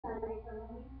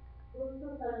दोस्रो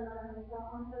चरणमा रहेको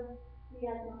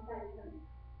अन्तर्क्रियात्मक कार्यक्रम।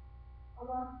 अब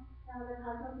यहाँलाई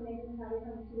थाहा छ कुनै पनि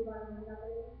कार्यक्रम सुरु गर्नुभन्दा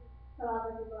पहिले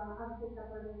सभापतिको आवश्यकता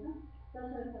पर्दछ।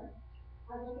 तसर्थ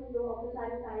आजको यो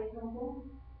औपचारिक कार्यक्रमको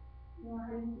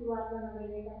हामी सुरुवात गर्न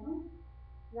गइरहेका छौँ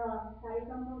र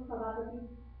कार्यक्रमको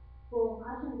सभापतिको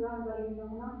भाषण ग्रहण गरिदिनु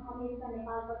हुन अमेरिका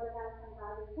नेपाल पत्रकार सङ्घका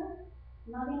अध्यक्ष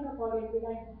नरेन्द्र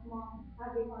पौडेलजीलाई म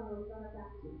हार्दिक अनुरोध गर्न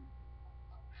चाहन्छु।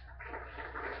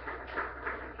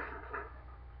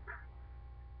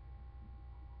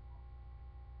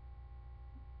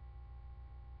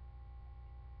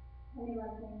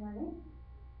 धन्यवाद यहाँलाई।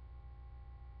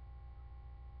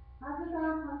 आजका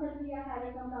अन्तर्क्रिया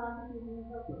कार्यक्रमका अतिथि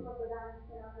हुनुहुन्छ पूर्व प्रधान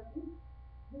सेनापति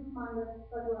रूपमाङ्गद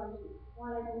कटवालजी।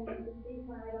 उहाँलाई पनि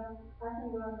स्टेजमा आएर भाषण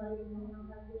ग्रहण गरिदिनु हुन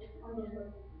अनुरोध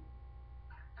गर्छु।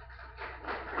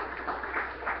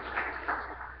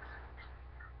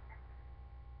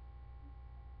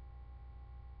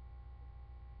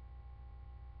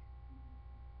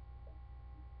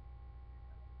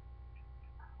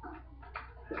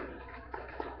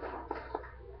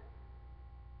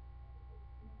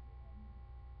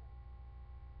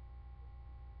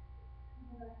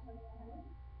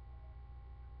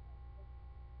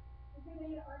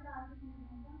 त्यसैगरी अर्का अतिथि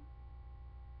हुनुहुन्छ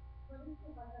वरिष्ठ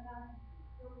पत्रकार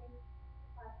योगेश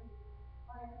पाठी।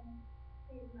 उहाँलाई पनि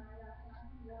स्टेजमा आएर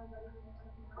भाषण ग्रहण गरिदिनु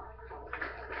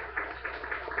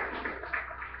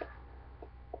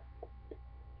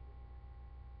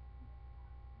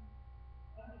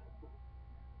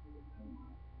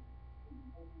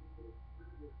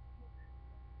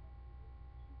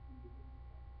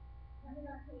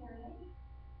धन्यवाद छ यहाँलाई।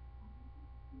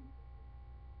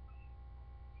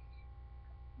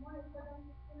 म एकपटक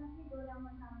पुनः दोहोऱ्याउन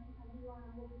चाहन्छु भने यो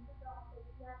हाम्रो विशुद्ध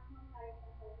अन्तर्क्रियात्मक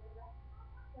कार्यक्रम भएको बेला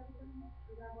जति पनि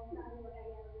हाम्रा वक्ताहरू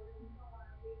अगाडि आएर बोल्नुहुन्छ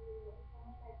उहाँहरूले यो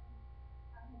समयलाई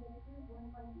आफ्नो जति पनि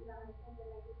बोल्नुपर्ने कुराहरू छ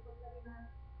त्यसलाई छोटकरीमा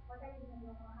बताइदिनु म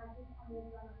हार्दिक अनुरोध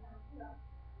गर्न चाहन्छु। र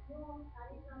यो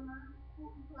कार्यक्रममा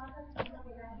स्वागत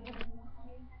मन्तव्य राखिदिनु हुन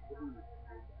अमेरिका नेपाल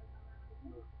पत्रकार समाजदेखि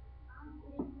आम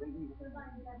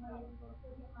शेर्पाजीलाई मैले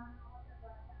पोडियममा आमन्त्रण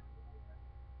गर्न चाहन्छु।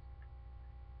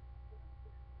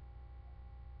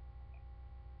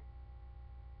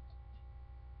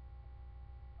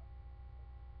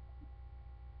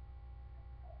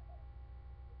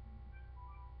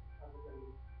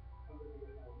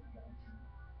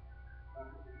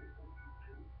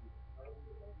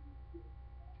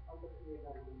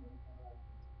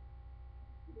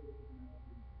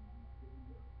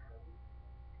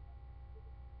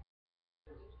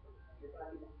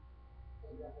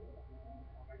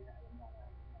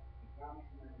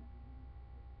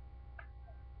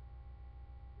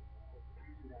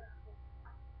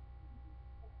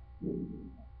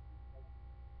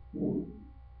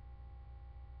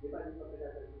 नेपाली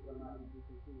पत्रकारिता क्षेत्रमा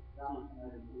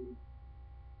राम्रोसँगले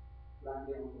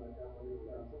लाग्दै आउनुभएका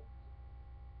वरिष्ठ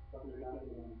पत्रकार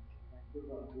एवं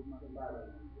पूर्व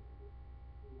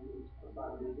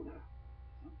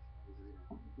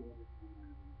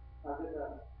आजका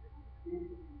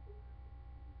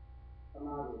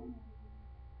समारोह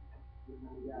जुन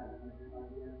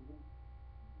आयोजना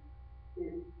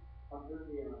यस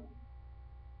अन्तर्क्रियामा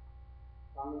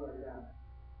पाल्नुभएका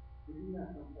विभिन्न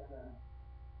संस्थाका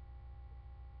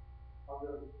अग्र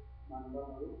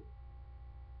मानवहरू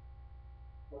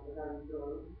पत्रकार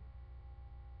मित्रहरू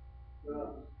र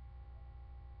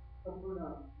सम्पूर्ण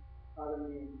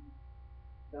आदरणीय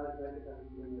दाजुभाइका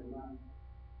दिदीबहिनीहरूमा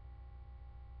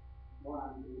म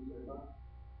आनन्द शेर्पा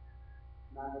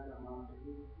नागरिक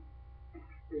महासचिव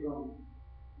एवं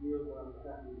यो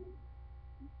प्रकाशन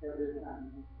एभरेज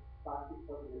पार्थिव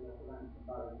पत्रिका प्रधान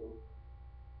सम्पादकको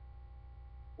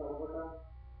तर्फबाट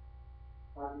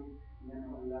हार्दिक न्यानो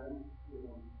अभिवादन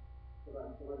एवं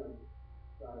सबैलाई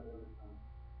स्वागत गर्न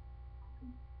चाहन्छु।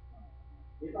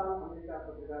 नेपाल अमेरिका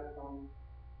पत्रकार सङ्घ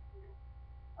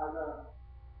आज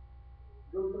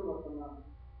दोस्रो वर्षमा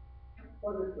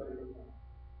प्रवेश गरेको छ।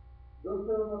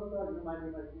 दोस्रो वर्ष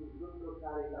युमानिमाथि दोस्रो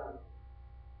कार्यकाल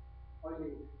अहिले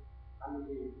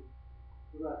हामीले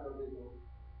सुरुवात गर्दैछौँ।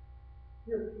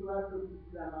 त्यो सुरुवातको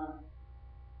सिलसिलामा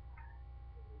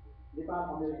नेपाल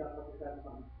अमेरिका पत्रकार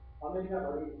सङ्घ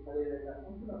अमेरिकाभरि फैलिरहेका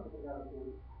सम्पूर्ण पत्रकारहरूको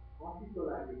अस्तित्वको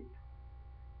लागि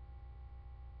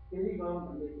केही गरौँ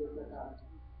भन्ने सोचका साथ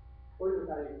पहिलो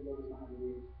कार्यक्रमको रूपमा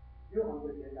हामीले यो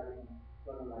अन्तर्क्रिया कार्यक्रम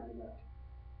गर्न लागेका छौँ।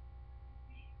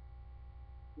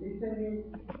 निश्चय नै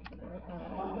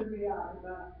अन्तर्क्रिया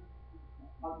आफ्ना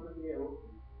अन्तर्क्रिया हो।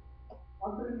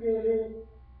 अन्तर्क्रियाले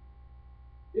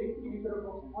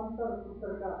व्यक्तिभित्रको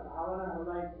अन्तर्सूत्रका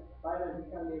भावनाहरूलाई बाहिर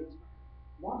निकाल्ने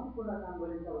महत्त्वपूर्ण काम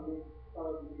गरिन्छ भन्ने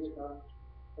तलब दिँदैछ।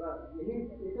 र यही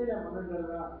यसैलाई मनन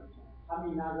गरेर हामी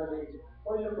नाजाले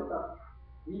पहिलोपटक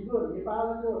हिजो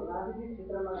नेपालको राजनीतिक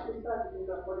क्षेत्रमा यस्ता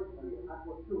किसिमका परिस्थिति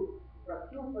आएको थियो र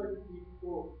त्यो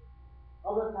परिस्थितिको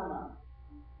अवस्थामा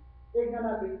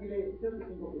एकजना व्यक्तिले त्यो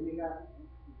किसिमको भूमिका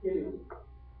खेल्यो।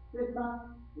 त्यसमा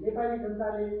नेपाली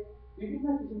जनताले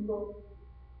विभिन्न किसिमको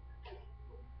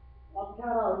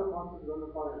अप्ठ्याराहरू महसुस गर्नु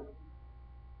पर्यो,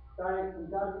 चाहे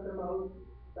सञ्चार क्षेत्रमा होस्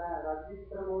चाहे राजनीतिक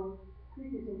क्षेत्रमा होस्। ती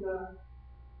किसिमका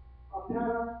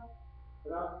अप्ठ्यारा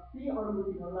र ती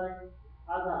अनुभूतिहरूलाई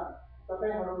आज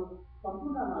तपाईँहरू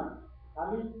सम्पूर्णमा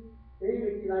हामी त्यही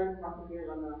व्यक्तिलाई संस्कृति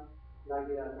गर्न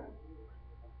लागिरहेका छौँ।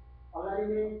 अगाडि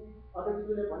नै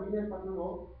अध्यक्षले भनि नै सक्नुभयो,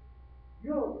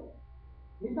 यो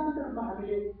नितान्त रूपमा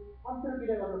हामीले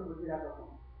अन्तर्क्रिया गर्न खोजिरहेका छौँ।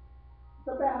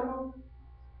 तपाईँहरू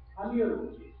हामीहरू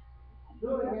जो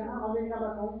यहाँ अमेरिकामा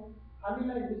छौँ,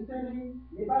 हामीलाई निश्चय नै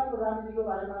नेपालको राजनीतिको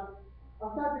बारेमा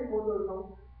असाध्यै कौशल छौँ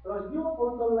र यो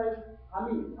कौशललाई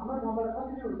हामी हाम्रो ठाउँबाट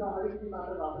कसरी हुन्छ अलिकति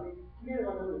मात्र भए पनि क्लियर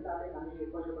गर्नको हिसाबले हामीले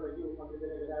पहिलोपल्ट यो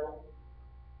अन्तर्क्रिया गरायौँ।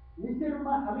 निश्चय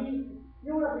रूपमा हामी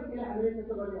एउटा व्यक्तिले हामीले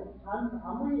त्यस्तो गर्ने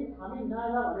हामी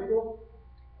नाजा भनेको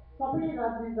सबै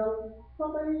राजनीतिक दल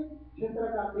सबै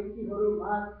क्षेत्रका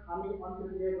व्यक्तिहरूमा हामी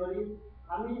अन्तर्क्रिया गरी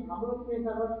हामी हाम्रो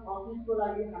पेसागत अफिसको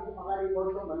लागि हामी अगाडि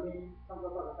बढ्छौँ भन्ने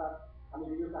सङ्कल्पका साथ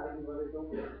हामीले यो कार्यक्रम गर्दैछौँ।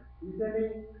 निश्चय नै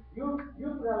यो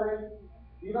कुरालाई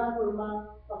विवादको रूपमा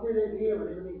कसैले लिए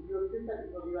भने पनि यो त्यस्ता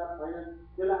किसिमको विवाद छैन,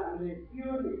 त्यसलाई हामीले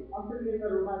प्योरली अन्तर्क्रियाका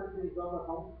रूपमा त्यसरी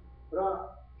गर्दछौँ। र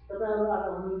तपाईँहरू आज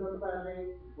हुनुहुन्छ, तपाईँहरूले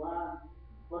उहाँ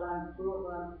पूर्व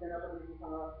प्रधान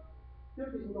सेनापतिजीसँग त्यो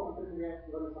किसिमको अन्तर्क्रिया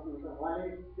गर्न सक्नुहुन्छ। उहाँले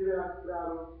त्यो बेलाको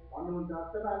कुराहरू भन्नुहुन्छ,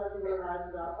 तपाईँहरूलाई त्यो बेला लागेको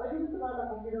कुरा अहिले तपाईँहरूलाई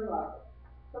सम्झिनु भएको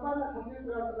छ। तपाईँहरूलाई सम्झिने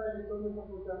कुरा तपाईँहरूले सोध्नु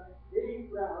सक्नुहुन्छ। यही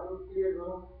कुराहरू क्लियर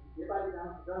गरौँ। नेपाली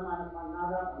जनमानसमा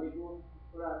नाजा भनेको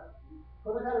एउटा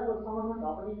पत्रकारहरूको समर्थन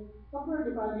भए पनि सम्पूर्ण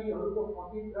नेपालीहरूको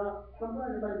हकित र सम्पूर्ण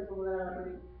नेपाली समुदायलाई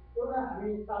पनि एउटा हामी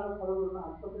साझा सरोवरमा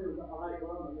हामी कसरी हुन्छ अगाडि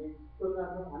बढौँ भन्ने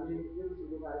सोचमा हामीले यो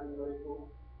किसिमको कार्यक्रम गरेको छौँ।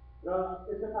 र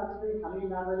त्यसका साथसाथै हामी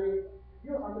नाजाले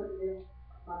यो अन्तर्क्रिया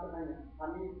मात्र छैन,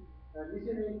 हामी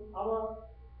निश्चय नै अब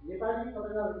नेपाली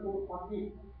पत्रकारहरूको हकित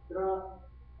र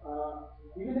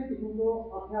विभिन्न किसिमको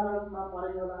अप्ठ्यारोमा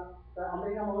परेको होला, चाहे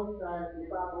अमेरिकामा होस् चाहे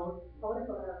नेपालमा होस्, सबै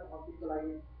पत्रकारको हकितको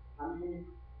लागि हामीले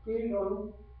केही गरौँ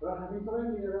र हामी सबै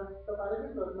मिलेर तपाईँकै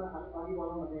सोचमा हामी अघि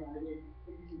बढौँ भन्ने हामीले एक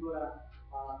किसिमको एउटा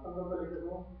सङ्कल्प लिएको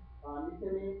छौँ। निश्चय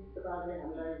नै तपाईँहरूले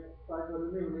हामीलाई सहयोग गर्नु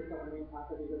नै हुनेछ भन्ने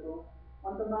आशा लिएको छौँ।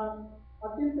 अन्तमा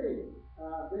अत्यन्तै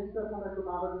व्यस्त समयको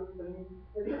बावजुद पनि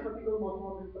यस्तो प्रतिकूल मौसममा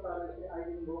पनि तपाईँहरूले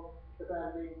आइदिनु भयो,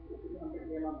 तपाईँहरूले यसरी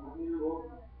अन्तर्क्रियामा भाग लिनुभयो,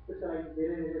 त्यसका लागि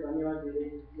धेरै धेरै धन्यवाद दिँदै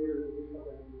मेरो